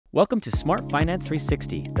Welcome to Smart Finance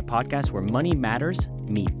 360, the podcast where money matters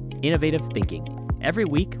meet innovative thinking. Every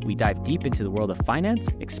week, we dive deep into the world of finance,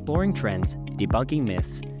 exploring trends, debunking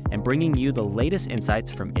myths, and bringing you the latest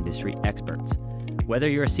insights from industry experts. Whether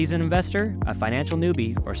you're a seasoned investor, a financial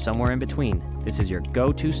newbie, or somewhere in between, this is your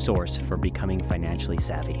go-to source for becoming financially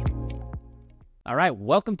savvy. All right,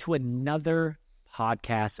 welcome to another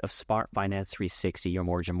podcast of Smart Finance 360, your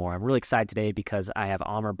mortgage and more. I'm really excited today because I have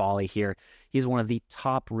Amer here. He's one of the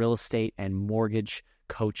top real estate and mortgage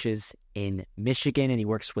coaches in Michigan, and he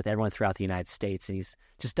works with everyone throughout the United States, and he's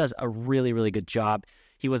just does a really, really good job.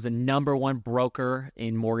 He was the number one broker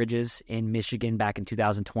in mortgages in Michigan back in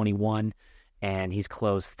 2021, and he's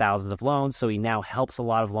closed thousands of loans. So he now helps a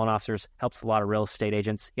lot of loan officers, helps a lot of real estate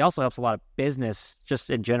agents. He also helps a lot of business, just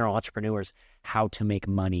in general, entrepreneurs, how to make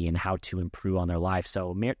money and how to improve on their life.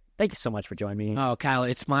 So Amer, thank you so much for joining me. Oh, Kyle,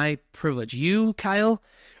 it's my privilege. You, Kyle,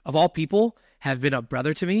 of all people, have been a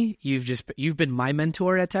brother to me. You've been my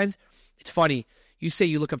mentor at times. It's funny. You say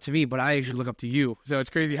you look up to me, but I actually look up to you. So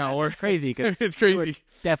it's crazy how it works. It's crazy because it's crazy.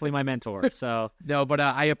 Definitely my mentor. So no, but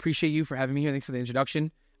I appreciate you for having me here. Thanks for the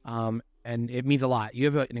introduction. And it means a lot. You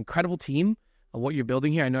have an incredible team of what you're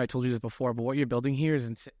building here. I know I told you this before, but what you're building here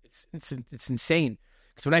is it's insane.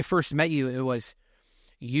 Because when I first met you, it was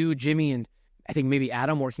you, Jimmy, and I think maybe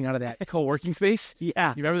Adam working out of that co-working space. Yeah.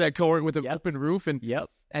 You remember that co-working with the open roof? And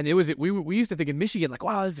and it was we used to think in Michigan, like,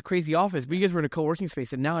 wow, this is a crazy office. But you guys were in a co-working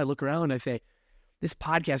space. And now I look around and I say, this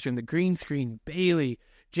podcast room, the green screen, Bailey,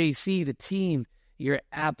 JC, the team, you're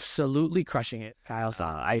absolutely crushing it, Kyle. So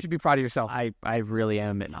you should be proud of yourself. I really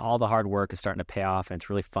am. And all the hard work is starting to pay off, and it's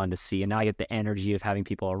really fun to see. And now I get the energy of having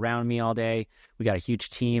people around me all day. We got a huge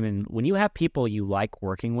team. And when you have people you like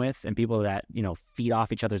working with and people that, feed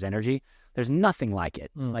off each other's energy, there's nothing like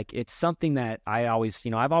it. Like, it's something that I always,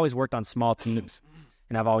 I've always worked on small teams,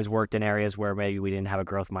 and I've always worked in areas where maybe we didn't have a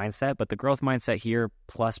growth mindset. But the growth mindset here,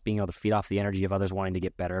 plus being able to feed off the energy of others wanting to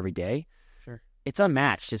get better every day, it's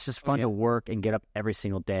unmatched. It's just fun to work and get up every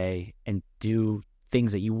single day and do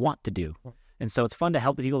things that you want to do. And so it's fun to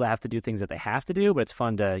help the people that have to do things that they have to do, but it's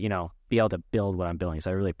fun to, be able to build what I'm building. So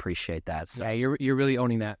I really appreciate that. So. Yeah, you're really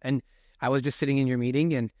owning that. And I was just sitting in your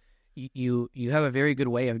meeting, and you have a very good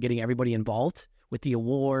way of getting everybody involved with the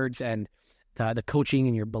awards and the coaching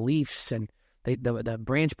and your beliefs and the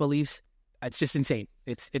branch beliefs. It's just insane.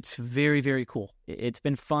 It's very, very cool. It's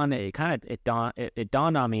been fun. It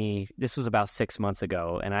dawned on me, this was about 6 months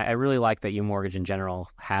ago, and I really like that U-Mortgage in general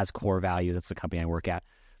has core values. That's the company I work at.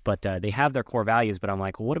 But they have their core values, but I'm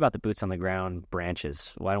like, well, what about the boots on the ground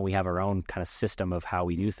branches? Why don't we have our own kind of system of how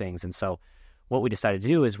we do things? And so what we decided to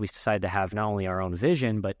do is we decided to have not only our own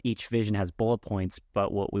vision, but each vision has bullet points,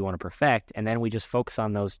 but what we want to perfect. And then we just focus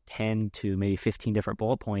on those 10 to maybe 15 different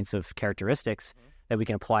bullet points of characteristics that we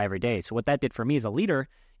can apply every day. So what that did for me as a leader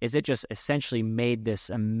is it just essentially made this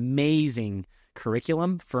amazing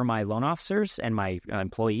curriculum for my loan officers and my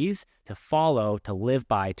employees to follow, to live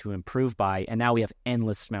by, to improve by. And now we have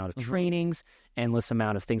endless amount of trainings, endless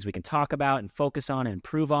amount of things we can talk about and focus on and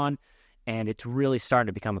improve on. And it's really starting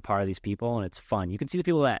to become a part of these people, and it's fun. You can see the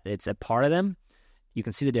people that it's a part of them. You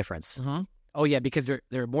can see the difference. Oh yeah, because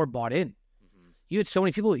they're more bought in. You had so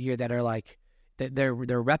many people here that are like, they're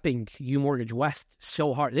repping U-Mortgage West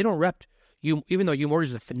so hard. They don't rep you, even though U-Mortgage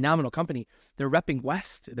is a phenomenal company. They're repping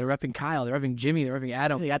West. They're repping Kyle. They're repping Jimmy. They're repping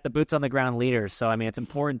Adam. You got the boots on the ground leaders. So I mean, it's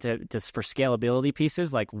important to for scalability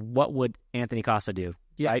pieces. Like, what would Anthony Costa do?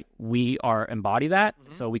 Yeah, right? We embody that,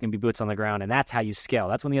 so we can be boots on the ground, and that's how you scale.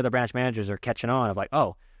 That's when the other branch managers are catching on of like,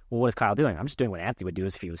 oh, well, what is Kyle doing? I'm just doing what Anthony would do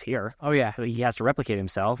if he was here. Oh yeah, so he has to replicate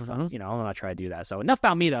himself. I'm not trying to do that. So enough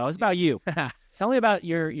about me though. It's about you. Tell me about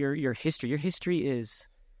your history. Your history is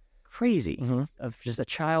crazy of just a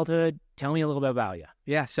childhood. Tell me a little bit about you.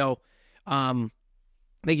 Yeah. So, thank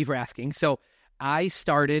you for asking. So I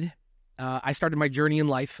started my journey in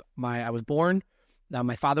life. I was born.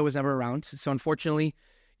 My father was never around. So unfortunately,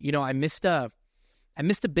 I missed a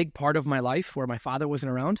big part of my life where my father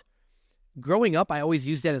wasn't around. Growing up, I always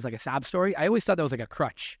used that as like a sob story. I always thought that was like a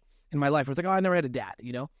crutch in my life. It was like, oh, I never had a dad,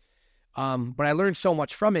 But I learned so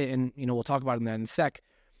much from it, and, we'll talk about it in a sec.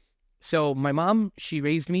 So my mom, she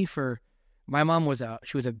raised me my mom was a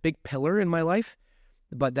big pillar in my life,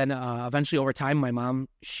 but then eventually over time, my mom,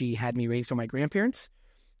 she had me raised by my grandparents.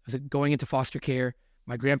 I was going into foster care.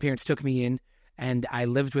 My grandparents took me in, and I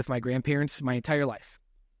lived with my grandparents my entire life.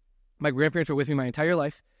 My grandparents were with me my entire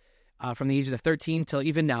life, from the ages of 13 till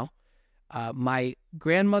even now. My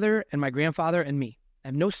grandmother and my grandfather and me. I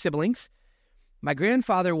have no siblings. My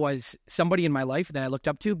grandfather was somebody in my life that I looked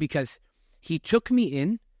up to because he took me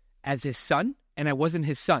in as his son, and I wasn't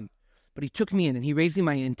his son, but he took me in and he raised me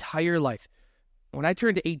my entire life. when I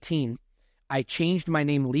turned 18, I changed my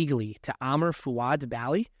name legally to Amer Fuad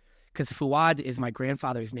Bali because Fuad is my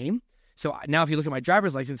grandfather's name. So now if you look at my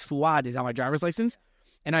driver's license, Fuad is on my driver's license.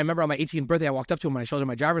 And I remember on my 18th birthday, I walked up to him and I showed him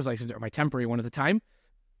my driver's license, or my temporary one at the time.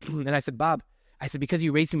 And I said, Bob, I said, because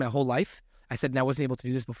you raised me my whole life, I said, and I wasn't able to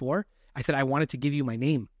do this before, I said, I wanted to give you my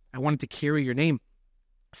name. I wanted to carry your name.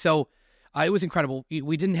 So it was incredible.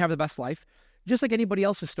 We didn't have the best life, just like anybody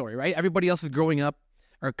else's story, right? Everybody else's growing up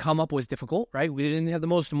or come up was difficult, right? We didn't have the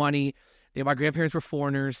most money. My grandparents were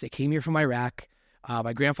foreigners. They came here from Iraq.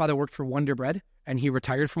 My grandfather worked for Wonder Bread, and he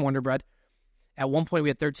retired from Wonder Bread. At one point, we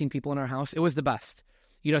had 13 people in our house. It was the best.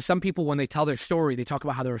 You know, some people, when they tell their story, they talk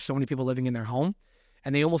about how there were so many people living in their home,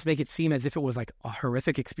 and they almost make it seem as if it was like a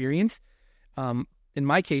horrific experience. In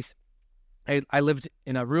my case, I lived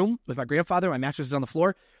in a room with my grandfather. My mattress was on the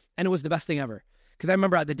floor, and it was the best thing ever. Because I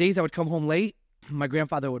remember the days I would come home late, my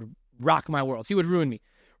grandfather would rock my world. He would ruin me,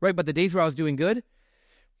 right? But the days where I was doing good,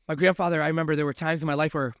 my grandfather, I remember there were times in my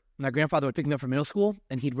life where my grandfather would pick me up from middle school,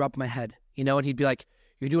 and he'd rub my head, you know, and he'd be like,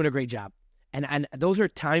 you're doing a great job. And those are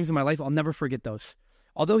times in my life, I'll never forget those.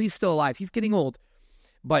 Although he's still alive, he's getting old,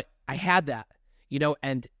 but I had that, you know,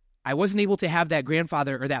 and I wasn't able to have that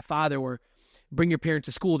grandfather or that father or bring your parents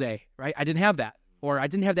to school day, right? I didn't have that. Or I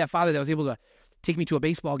didn't have that father that was able to take me to a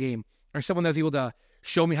baseball game, or someone that was able to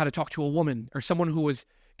show me how to talk to a woman, or someone who was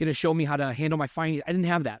going to show me how to handle my finances. I didn't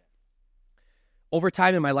have that. Over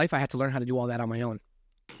time in my life, I had to learn how to do all that on my own.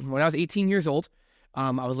 When I was 18 years old,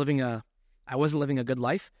 I wasn't living a good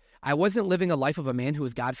life. I wasn't living a life of a man who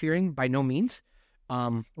was God-fearing by no means.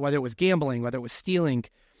 Whether it was gambling, whether it was stealing,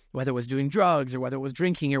 whether it was doing drugs, or whether it was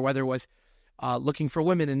drinking, or whether it was looking for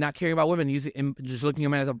women and not caring about women, just looking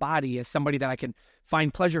at them as a body, as somebody that I can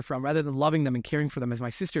find pleasure from, rather than loving them and caring for them as my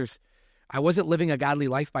sisters. I wasn't living a godly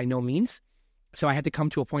life by no means. So I had to come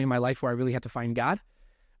to a point in my life where I really had to find God.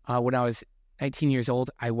 When I was 19 years old,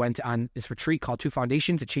 I went on this retreat called Two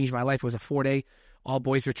Foundations. It changed my life. It was a 4-day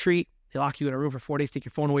all-boys retreat. They lock you in a room for 4 days, take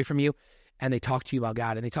your phone away from you, and they talk to you about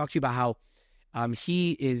God. And they talk to you about how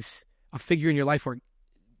he is a figure in your life, where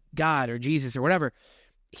God or Jesus or whatever,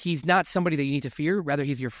 he's not somebody that you need to fear. Rather,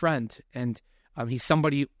 he's your friend. And he's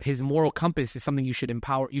somebody, his moral compass is something you should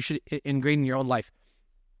ingrain in your own life.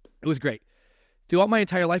 It was great. Throughout my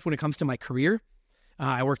entire life, when it comes to my career,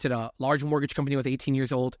 I worked at a large mortgage company when I was 18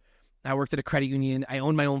 years old. I worked at a credit union. I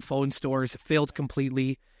owned my own phone stores, failed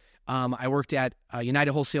completely. I worked at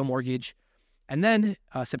United Wholesale Mortgage. And then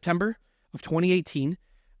September of 2018,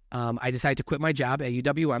 I decided to quit my job at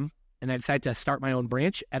UWM, and I decided to start my own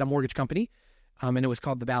branch at a mortgage company, and it was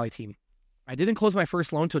called the Valley Team. I didn't close my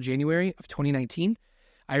first loan until January of 2019.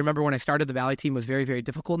 I remember when I started the Valley Team, it was very, very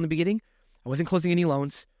difficult in the beginning. I wasn't closing any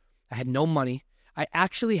loans. I had no money. I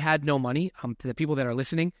actually had no money. To the people that are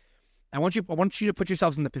listening, I want you to put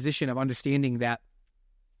yourselves in the position of understanding that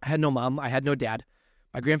I had no mom. I had no dad.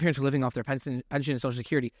 My grandparents were living off their pension and Social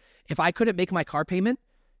Security. If I couldn't make my car payment,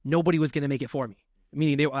 nobody was going to make it for me.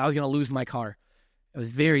 Meaning I was going to lose my car. It was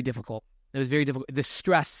very difficult. The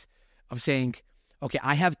stress of saying, okay,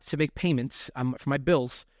 I have to make payments for my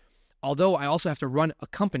bills. Although I also have to run a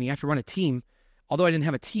company, I have to run a team. Although I didn't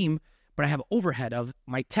have a team, but I have overhead of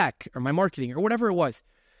my tech or my marketing or whatever it was.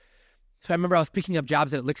 So I remember I was picking up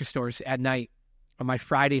jobs at liquor stores at night. My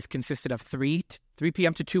Fridays consisted of 3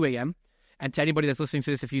 p.m. to 2 a.m. And to anybody that's listening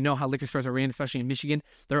to this, if you know how liquor stores are ran, especially in Michigan,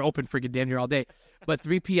 they're open freaking damn near all day. But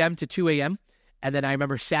 3 p.m. to 2 a.m. And then I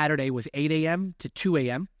remember Saturday was 8 a.m. to 2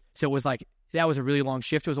 a.m. So it was like, that was a really long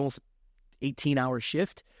shift. It was almost 18-hour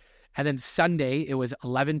shift. And then Sunday, it was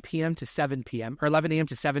 11 p.m. to 7 p.m. or 11 a.m.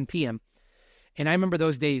 to 7 p.m. And I remember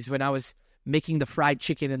those days when I was making the fried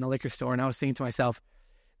chicken in the liquor store, and I was saying to myself,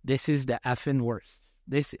 this is the effing worst.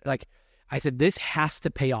 I said, this has to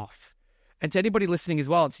pay off. And to anybody listening as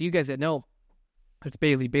well, and to you guys that know, it's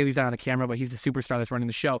Bailey. Bailey's not on the camera, but he's the superstar that's running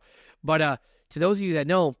the show. But to those of you that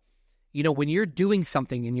know, you know, when you're doing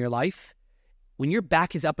something in your life, when your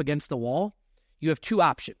back is up against the wall, you have two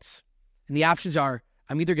options. And the options are,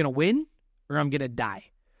 I'm either going to win or I'm going to die.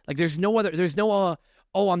 Like there's no,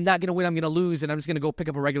 I'm not going to win, I'm going to lose, and I'm just going to go pick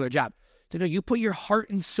up a regular job. So no, you put your heart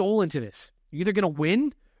and soul into this. You're either going to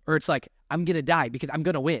win or it's like, I'm going to die because I'm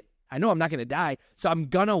going to win. I know I'm not going to die, so I'm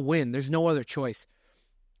going to win. There's no other choice.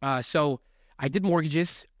 So I did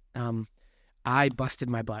mortgages. I busted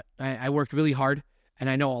my butt. I worked really hard, and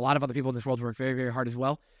I know a lot of other people in this world work very, very hard as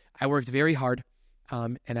well. I worked very hard,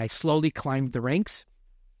 and I slowly climbed the ranks,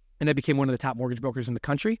 and I became one of the top mortgage brokers in the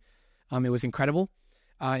country. It was incredible.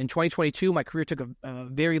 In 2022, my career took a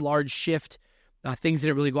very large shift. Things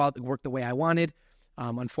didn't really work the way I wanted.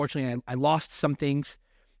 Unfortunately, I lost some things.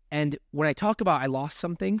 And when I talk about I lost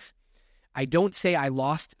some things, I don't say I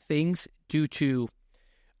lost things due to,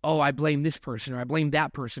 oh, I blame this person, or I blame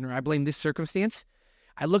that person, or I blame this circumstance.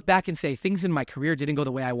 I look back and say things in my career didn't go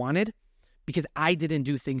the way I wanted because I didn't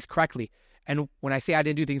do things correctly. And when I say I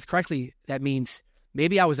didn't do things correctly, that means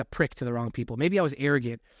maybe I was a prick to the wrong people. Maybe I was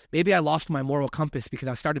arrogant. Maybe I lost my moral compass because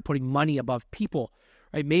I started putting money above people,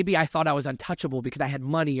 right? Maybe I thought I was untouchable because I had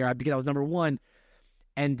money or because I was number one.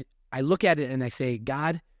 And I look at it and I say,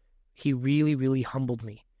 God, he really, really humbled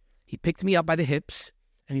me. He picked me up by the hips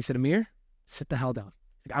and he said, Amer, sit the hell down.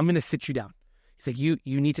 I'm going to sit you down. He's like, you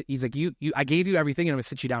need to, he's like, I gave you everything and I'm going to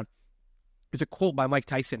sit you down. There's a quote by Mike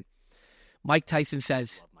Tyson. Mike Tyson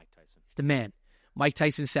says, Mike Tyson. The man. Mike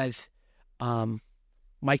Tyson says,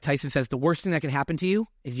 the worst thing that can happen to you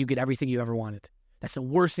is you get everything you ever wanted. That's the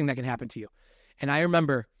worst thing that can happen to you. And I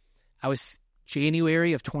remember I was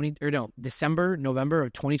November of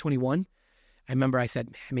 2021. I remember I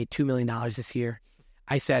said, I made $2 million this year.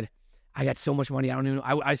 I said, I got so much money. I don't even know.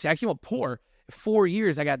 I actually went poor. 4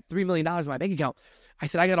 years, I got $3 million in my bank account. I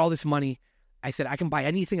said, I got all this money. I said, I can buy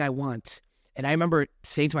anything I want. And I remember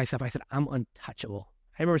saying to myself, I said, I'm untouchable.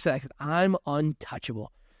 I said, I'm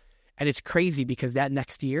untouchable. And it's crazy because that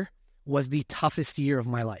next year was the toughest year of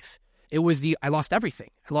my life. I lost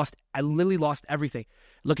everything. I literally lost everything.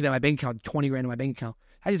 Looking at my bank account, 20 grand in my bank account.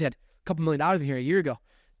 I just had a couple $1 million in here a year ago,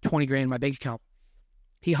 20 grand in my bank account.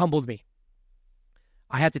 He humbled me.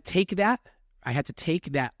 I had to take that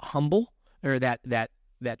humble or that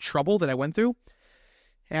trouble that I went through.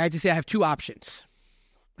 And I had to say, I have two options.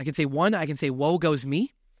 I can say, one, I can say, woe goes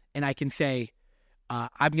me. And I can say,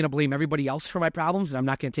 I'm going to blame everybody else for my problems and I'm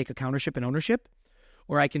not going to take accountership and ownership.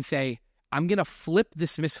 Or I can say, I'm going to flip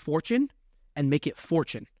this misfortune and make it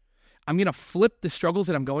fortune. I'm going to flip the struggles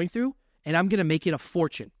that I'm going through and I'm going to make it a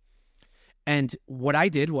fortune. And what I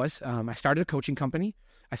did was I started a coaching company.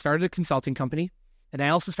 I started a consulting company. And I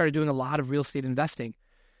also started doing a lot of real estate investing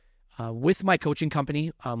with my coaching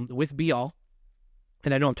company, with Be All.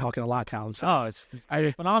 And I know I'm talking a lot, Colin. So it's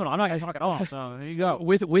phenomenal. I'm not going to talk at all. So there you go.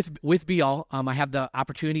 With Be All, I have the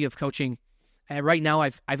opportunity of coaching. Right now,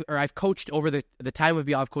 I've coached over the time of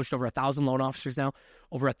Be All. I've coached over 1,000 loan officers now,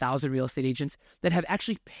 over 1,000 real estate agents that have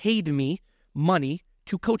actually paid me money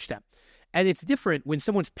to coach them. And it's different when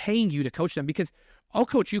someone's paying you to coach them because I'll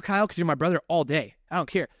coach you, Kyle, because you're my brother all day. I don't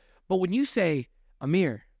care. But when you say,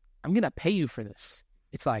 Amer, I'm going to pay you for this,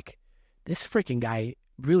 it's like, this freaking guy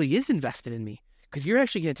really is invested in me. Because you're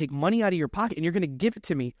actually going to take money out of your pocket and you're going to give it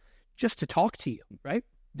to me just to talk to you, right?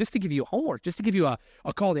 Just to give you homework, just to give you a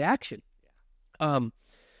call to action.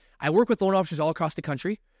 I work with loan officers all across the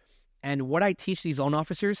country. And what I teach these loan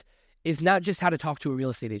officers is not just how to talk to a real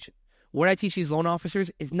estate agent. What I teach these loan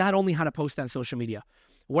officers is not only how to post on social media.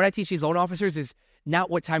 What I teach these loan officers is not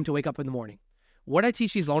what time to wake up in the morning. What I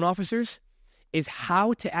teach these loan officers is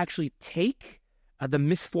how to actually take the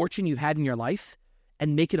misfortune you've had in your life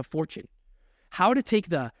and make it a fortune. How to take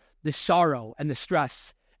the sorrow and the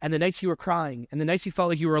stress and the nights you were crying and the nights you felt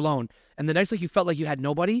like you were alone and the nights like you felt like you had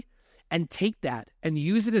nobody and take that and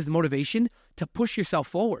use it as motivation to push yourself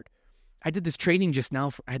forward. I did this training just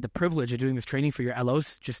now. I had the privilege of doing this training for your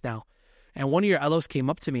LOs just now. And one of your LOs came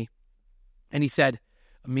up to me and he said,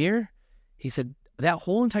 Amer, he said, that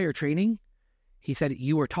whole entire training, he said,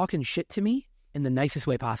 you were talking shit to me in the nicest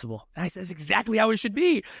way possible. And I said, that's exactly how it should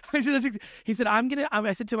be. He said, I'm going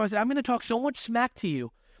to talk so much smack to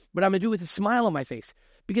you, but I'm going to do it with a smile on my face.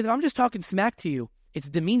 Because if I'm just talking smack to you, it's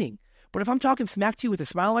demeaning. But if I'm talking smack to you with a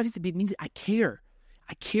smile on my face, it means I care.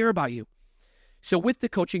 I care about you. So with the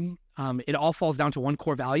coaching, it all falls down to one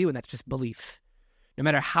core value, and that's just belief. No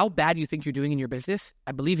matter how bad you think you're doing in your business,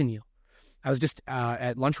 I believe in you. I was just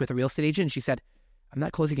at lunch with a real estate agent, and she said, I'm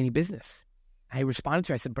not closing any business. I responded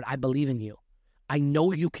to her. I said, but I believe in you. I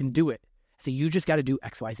know you can do it. I said, you just got to do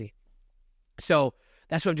X, Y, Z. So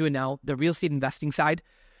that's what I'm doing now. The real estate investing side,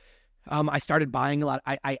 I started buying a lot.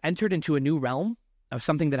 I entered into a new realm of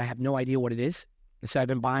something that I have no idea what it is. And so I've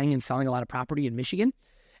been buying and selling a lot of property in Michigan.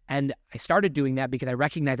 And I started doing that because I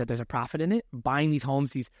recognize that there's a profit in it. Buying these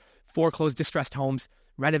homes, these foreclosed, distressed homes,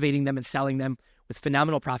 renovating them and selling them with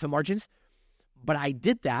phenomenal profit margins. But I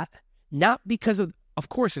did that not because of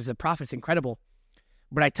course, there's a profit's incredible.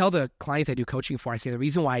 But I tell the clients I do coaching for, I say, the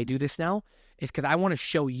reason why I do this now is because I want to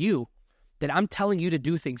show you that I'm telling you to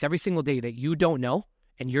do things every single day that you don't know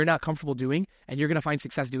and you're not comfortable doing and you're going to find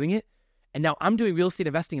success doing it. And now I'm doing real estate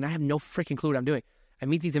investing and I have no freaking clue what I'm doing. I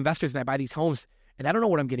meet these investors and I buy these homes and I don't know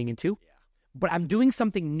what I'm getting into, but I'm doing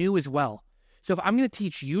something new as well. So if I'm going to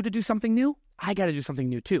teach you to do something new, I got to do something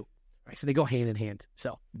new too. Right? So they go hand in hand.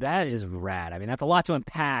 So that is rad. I mean, that's a lot to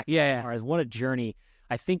unpack. Yeah. As far as what a journey.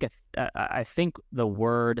 I think the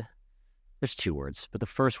word there's two words, but the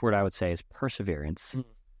first word I would say is perseverance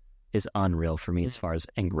is unreal for me as far as,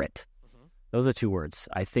 and grit. Those are two words.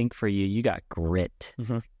 I think for you, you got grit,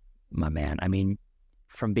 my man. I mean,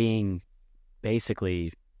 from being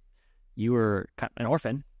basically, you were an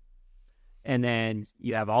orphan, and then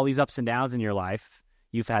you have all these ups and downs in your life.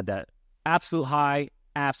 You've had that absolute high,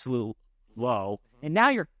 absolute low, and now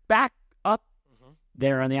you're back up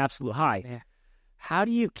there on the absolute high. Yeah. How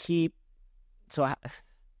do you keep,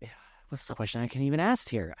 what's the question I can even ask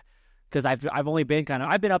here? Because I've only been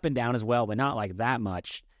I've been up and down as well, but not like that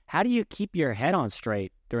much. How do you keep your head on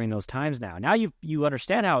straight during those times now? Now you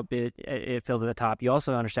understand how it feels at the top. You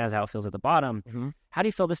also understand how it feels at the bottom. How do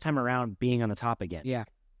you feel this time around being on the top again? Yeah.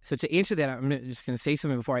 So to answer that, I'm just going to say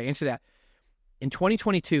something before I answer that. In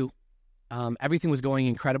 2022, everything was going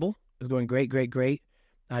incredible. It was going great.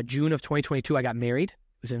 June of 2022, I got married.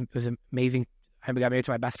 It was amazing. I got married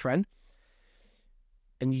to my best friend.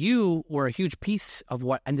 And you were a huge piece of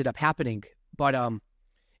what ended up happening. But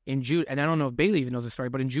in June, and I don't know if Bailey even knows the story,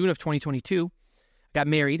 but in June of 2022, I got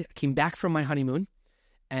married, came back from my honeymoon,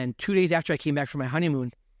 and 2 days after I came back from my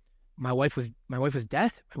honeymoon, my wife was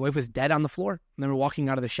dead. My wife was dead on the floor. I remember walking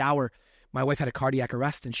out of the shower. My wife had a cardiac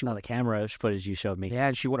arrest, and she the camera footage you showed me. Yeah,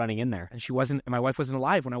 and she was running in there, and my wife wasn't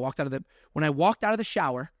alive when I walked out of the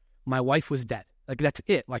shower. My wife was dead. Like, that's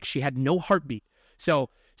it. Like, she had no heartbeat. So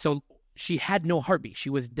she had no heartbeat. She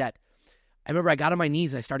was dead. I remember I got on my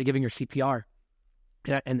knees and I started giving her CPR.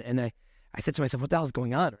 And I said to myself, what the hell is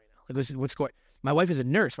going on right now? Like, what's going on? My wife is a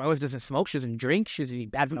nurse. My wife doesn't smoke. She doesn't drink. She doesn't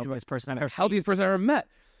eat bad food. She's the healthiest person I've ever met.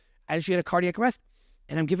 And she had a cardiac arrest.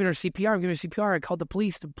 And I'm giving her CPR. I called the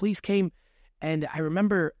police. The police came. And I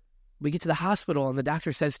remember we get to the hospital and the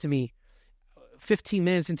doctor says to me, 15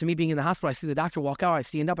 minutes into me being in the hospital, I see the doctor walk out. I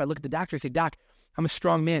stand up. I look at the doctor. I say, Doc, I'm a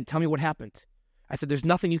strong man. Tell me what happened. I said, there's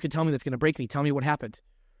nothing you can tell me that's going to break me. Tell me what happened.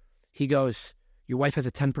 He goes, your wife has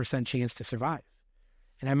a 10% chance to survive.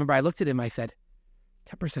 And I remember I looked at him. I said,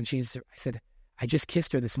 10% chance. I said, I just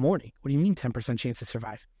kissed her this morning. What do you mean 10% chance to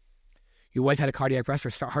survive? Your wife had a cardiac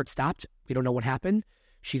arrest. Her heart stopped. We don't know what happened.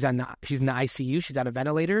 She's in the ICU. She's on a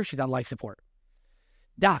ventilator. She's on life support.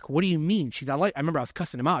 Doc, what do you mean she's on life? I remember I was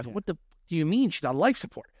cussing him out. I said, what do you mean she's on life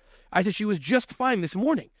support? I said, she was just fine this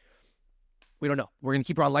morning. We don't know. We're going to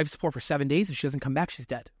keep her on life support for 7 days. If she doesn't come back, she's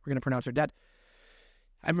dead. We're going to pronounce her dead.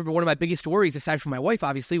 I remember one of my biggest worries, aside from my wife,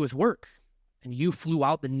 obviously, was work. And you flew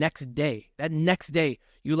out the next day. That next day,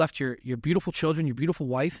 you left your beautiful children, your beautiful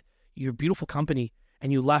wife, your beautiful company,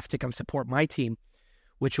 and you left to come support my team,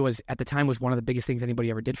 which was, at the time, was one of the biggest things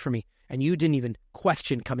anybody ever did for me. And you didn't even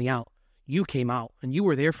question coming out. You came out, and you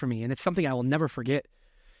were there for me. And it's something I will never forget.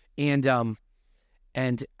 And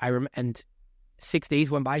 6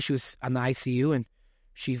 days went by. She was on the ICU, and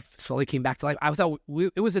she slowly came back to life. I thought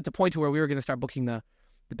it was at the point where we were going to start booking the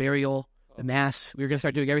burial, the mass. We were going to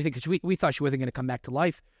start doing everything because we thought she wasn't going to come back to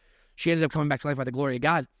life. She ended up coming back to life by the glory of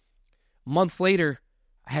God. A month later,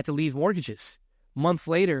 I had to leave mortgages. A month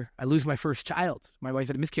later, I lose my first child. My wife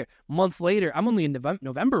had a miscarriage. A month later, I'm only in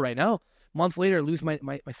November right now. A month later, I lose my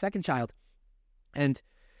second child. And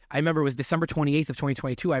I remember it was December 28th of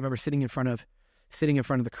 2022. I remember sitting in front of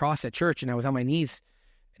the cross at church, and I was on my knees,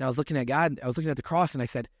 and I was looking at God. I was looking at the cross, and I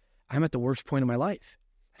said, I'm at the worst point of my life.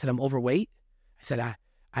 I said, I'm overweight. I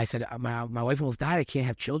said, my wife almost died. I can't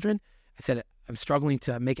have children. I said, I'm struggling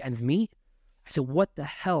to make ends meet. I said, what the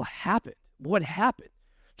hell happened? What happened?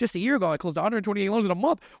 Just a year ago, I closed 128 loans in a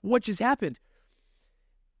month. What just happened?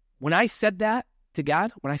 When I said that to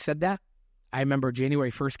God, I remember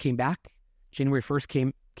January 1st came back. January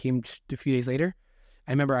 1st came just a few days later.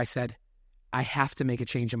 I remember I said, I have to make a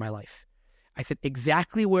change in my life. I said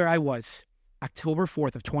exactly where I was October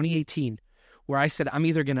 4th of 2018, where I said, I'm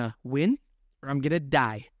either going to win or I'm going to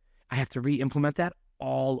die. I have to re-implement that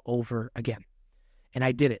all over again. And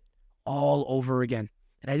I did it all over again.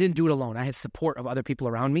 And I didn't do it alone. I had support of other people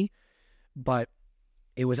around me, but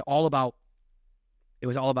it was all about,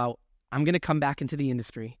 I'm going to come back into the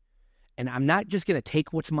industry, and I'm not just going to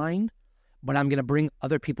take what's mine, but I'm going to bring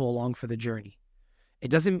other people along for the journey.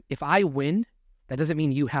 If I win, that doesn't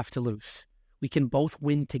mean you have to lose. We can both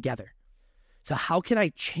win together. So how can I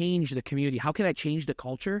change the community? How can I change the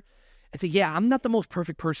culture? And say, yeah, I'm not the most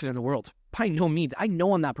perfect person in the world. By no means. I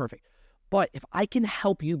know I'm not perfect. But if I can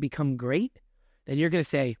help you become great, then you're going to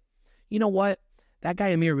say, you know what? That guy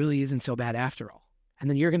Amer really isn't so bad after all. And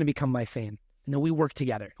then you're going to become my fan. And then we work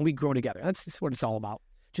together and we grow together. That's what it's all about.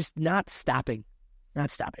 Just not stopping.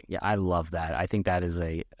 Yeah, I love that. I think that is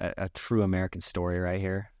a true American story right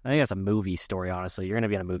here. I think that's a movie story, honestly. You're going to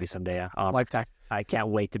be in a movie someday. Lifetime. I can't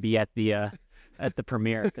wait to be at the at the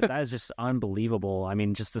premiere, because that is just unbelievable. I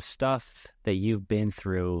mean, just the stuff that you've been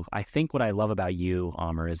through. I think what I love about you,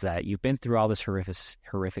 Amer, is that you've been through all this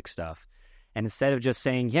horrific stuff. And instead of just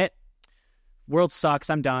saying, yeah, world sucks,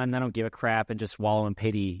 I'm done, I don't give a crap, and just wallow in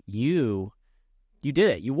pity, you did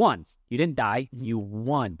it. You won. You didn't die. You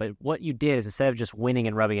won. But what you did is, instead of just winning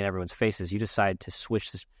and rubbing in everyone's faces, you decided to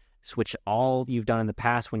switch all you've done in the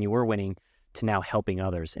past when you were winning to now helping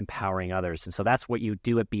others, empowering others. And so that's what you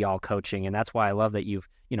do at Be All Coaching. And that's why I love that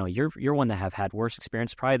you're one that have had worse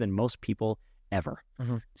experience probably than most people ever.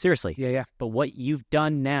 Seriously. Yeah. But what you've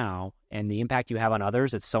done now and the impact you have on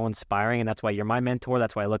others, it's so inspiring. And that's why you're my mentor.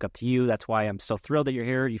 That's why I look up to you. That's why I'm so thrilled that you're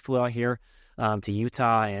here. You flew out here to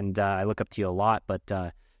Utah, and I look up to you a lot. But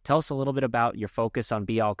tell us a little bit about your focus on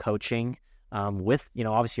Be All Coaching. With,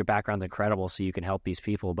 obviously your background's incredible, so you can help these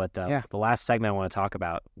people. But the last segment I want to talk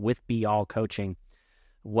about, with Be All Coaching,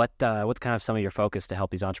 what's kind of some of your focus to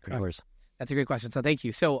help these entrepreneurs? That's a great question. So thank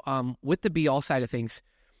you. So with the Be All side of things,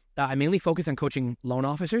 I mainly focus on coaching loan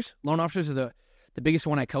officers. Loan officers are the biggest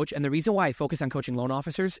one I coach. And the reason why I focus on coaching loan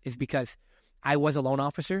officers is because I was a loan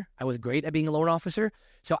officer. I was great at being a loan officer,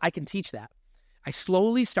 so I can teach that. I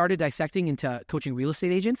slowly started dissecting into coaching real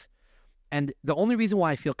estate agents. And the only reason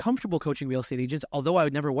why I feel comfortable coaching real estate agents, although I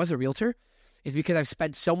never was a realtor, is because I've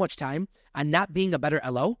spent so much time on not being a better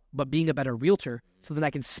LO, but being a better realtor, so that I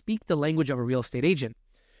can speak the language of a real estate agent.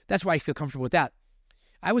 That's why I feel comfortable with that.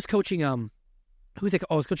 I was coaching, I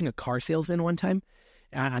was coaching a car salesman one time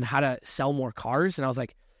on how to sell more cars. And I was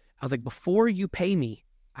like, before you pay me,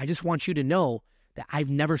 I just want you to know that I've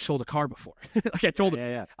never sold a car before. Like I told him,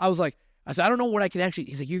 Yeah. I said, I don't know what I can actually,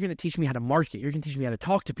 he's like, you're going to teach me how to market. You're going to teach me how to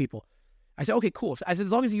talk to people. I said, okay, cool. So I said,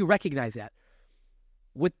 as long as you recognize that.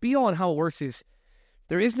 With Be All and how it works is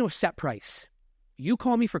there is no set price. You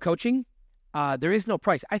call me for coaching, there is no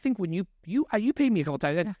price. I think when you paid me a couple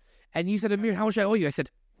times and you said, Amer, how much I owe you? I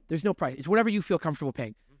said, there's no price. It's whatever you feel comfortable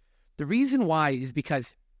paying. The reason why is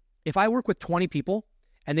because if I work with 20 people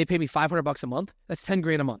and they pay me $500 a month, that's 10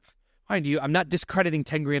 grand a month. Mind you, I'm not discrediting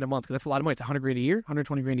 10 grand a month, because that's a lot of money. It's 100 grand a year,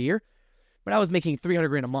 120 grand a year. But I was making 300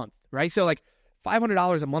 grand a month, right? So like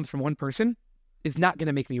 $500 a month from one person is not going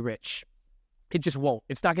to make me rich. It just won't.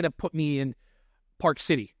 It's not going to put me in Park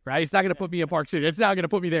City, right? It's not going to put me in Park City. It's not going to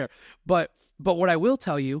put me there. But what I will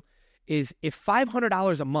tell you is, if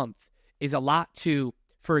 $500 a month is a lot to,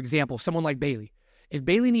 for example, someone like Bailey. If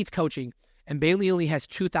Bailey needs coaching and Bailey only has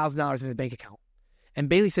 $2,000 in his bank account, and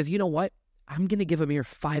Bailey says, you know what? I'm going to give Amer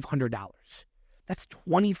 $500. That's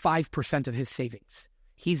 25% of his savings.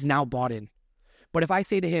 He's now bought in. But if I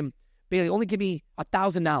say to him, Bailey, only give me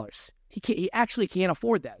 $1,000. He actually can't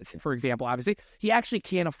afford that. For example, obviously, he actually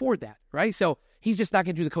can't afford that, right? So he's just not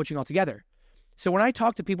going to do the coaching altogether. So when I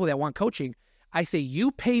talk to people that want coaching, I say,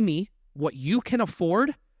 you pay me what you can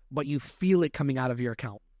afford, but you feel it coming out of your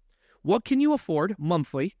account. What can you afford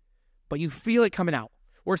monthly, but you feel it coming out?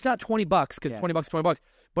 Or it's not $20, because $20 is $20,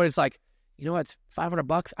 but it's like, you know what, it's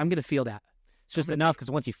 $500. I'm going to feel that. It's just enough,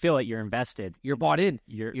 because once you feel it, you're invested. You're bought in.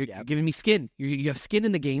 You're giving me skin. You have skin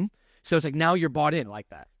in the game. So it's like, now you're bought in. I like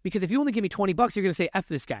that. Because if you only give me $20, you're going to say, F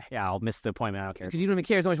this guy. Yeah, I'll miss the appointment. I don't care. Because you don't even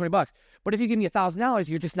care. It's only $20. But if you give me $1,000,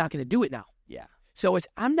 you're just not going to do it now. Yeah. So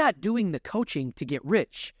I'm not doing the coaching to get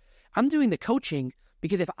rich. I'm doing the coaching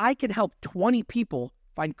because if I can help 20 people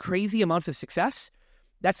find crazy amounts of success,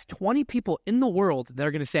 that's 20 people in the world that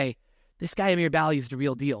are going to say, this guy Amer Bally is the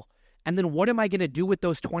real deal. And then what am I going to do with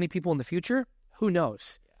those 20 people in the future? Who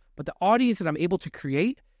knows? But the audience that I'm able to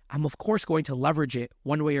create, I'm of course going to leverage it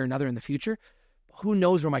one way or another in the future. But who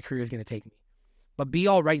knows where my career is going to take me? But Be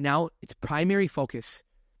All right now, its primary focus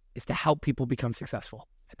is to help people become successful.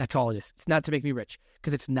 That's all it is. It's not to make me rich,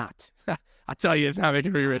 because it's not. I'll tell you, it's not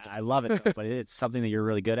making me rich. I love it, though, but it's something that you're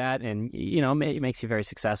really good at, and it makes you very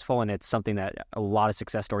successful, and it's something that a lot of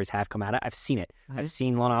success stories have come out of. I've seen it. Mm-hmm. I've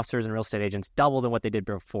seen loan officers and real estate agents double than what they did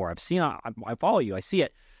before. I follow you. I see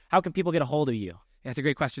it. How can people get a hold of you? That's a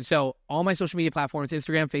great question. So all my social media platforms,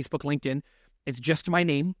 Instagram, Facebook, LinkedIn, it's just my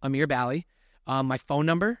name, Amer Bally. My phone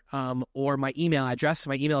number or my email address.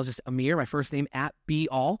 My email is just Amer, my first name, at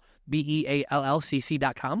beall,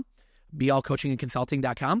 beallcc.com,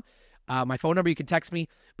 beallcoachingandconsulting.com. My phone number, you can text me,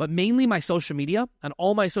 but mainly my social media. On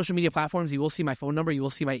all my social media platforms, you will see my phone number. You will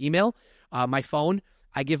see my email. My phone,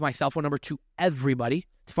 I give my cell phone number to everybody.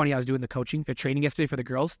 It's funny, I was doing the training yesterday for the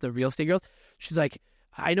girls, the real estate girls. She's like,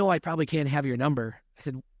 I know I probably can't have your number. I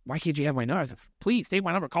said, why can't you have my number? I said, please take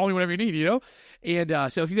my number. Call me whenever you need,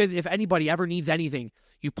 And so if anybody ever needs anything,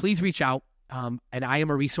 you please reach out. And I am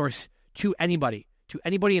a resource to anybody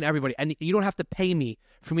and everybody. And you don't have to pay me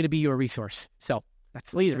for me to be your resource. So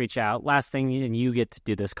please reach out. Last thing, and you get to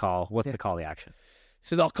do this call. What's the call to action?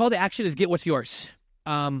 So the call to action is get what's yours.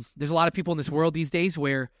 There's a lot of people in this world these days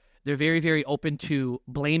where they're very, very open to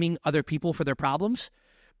blaming other people for their problems.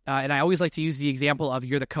 And I always like to use the example of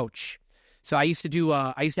you're the coach. So I used to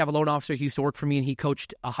have a loan officer. He used to work for me, and he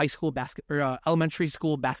coached a high school elementary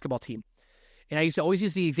school basketball team. And I used to always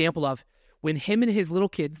use the example of when him and his little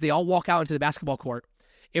kids, they all walk out into the basketball court.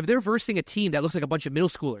 If they're versing a team that looks like a bunch of middle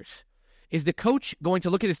schoolers, is the coach going to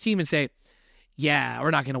look at his team and say, yeah, we're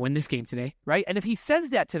not going to win this game today, right? And if he says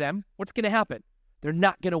that to them, what's going to happen? They're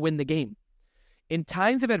not going to win the game. In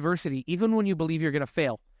times of adversity, even when you believe you're going to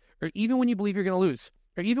fail, or even when you believe you're going to lose,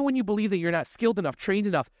 or even when you believe that you're not skilled enough, trained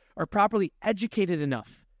enough, or properly educated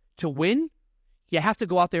enough to win, you have to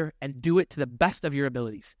go out there and do it to the best of your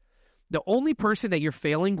abilities. The only person that you're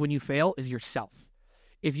failing when you fail is yourself.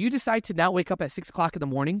 If you decide to not wake up at 6 o'clock in the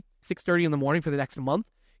morning, 6:30 in the morning for the next month,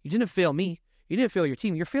 you didn't fail me. You didn't fail your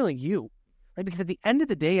team. You're failing you, right? Because at the end of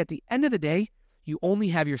the day, you only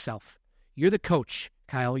have yourself. You're the coach,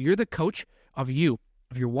 Kyle. You're the coach of you,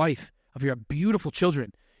 of your wife, of your beautiful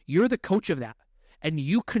children. You're the coach of that, and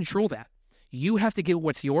you control that. You have to get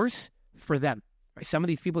what's yours for them. Right? Some of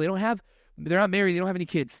these people, they're not married, they don't have any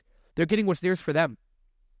kids. They're getting what's theirs for them.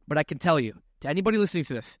 But I can tell you, to anybody listening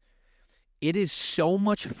to this, it is so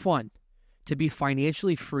much fun to be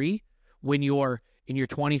financially free when you're in your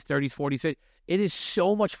 20s, 30s, 40s. It is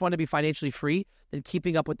so much fun to be financially free than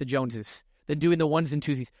keeping up with the Joneses, than doing the ones and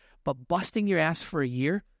twosies. But busting your ass for a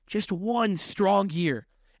year, just one strong year,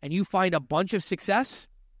 and you find a bunch of success,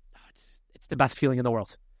 it's the best feeling in the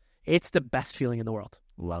world. It's the best feeling in the world.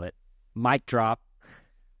 Love it. Mic drop.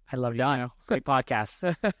 I love you. Done. Great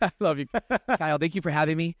podcast. I love you. Kyle, thank you for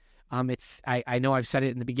having me. I know I've said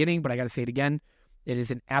it in the beginning, but I got to say it again. It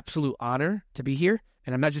is an absolute honor to be here.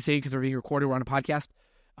 And I'm not just saying because we're being recorded, we're on a podcast.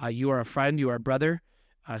 You are a friend, you are a brother.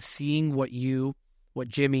 Seeing what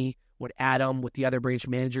Jimmy, what Adam, what the other branch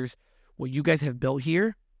managers, what you guys have built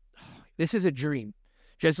here, this is a dream.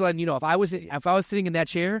 Just letting you know, if I was sitting in that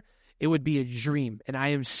chair, it would be a dream. And I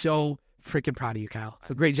am so freaking proud of you, Kyle.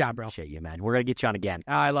 So great job, bro. Appreciate you, man. We're going to get you on again.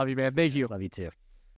 I love you, man. Thank you. Love you too.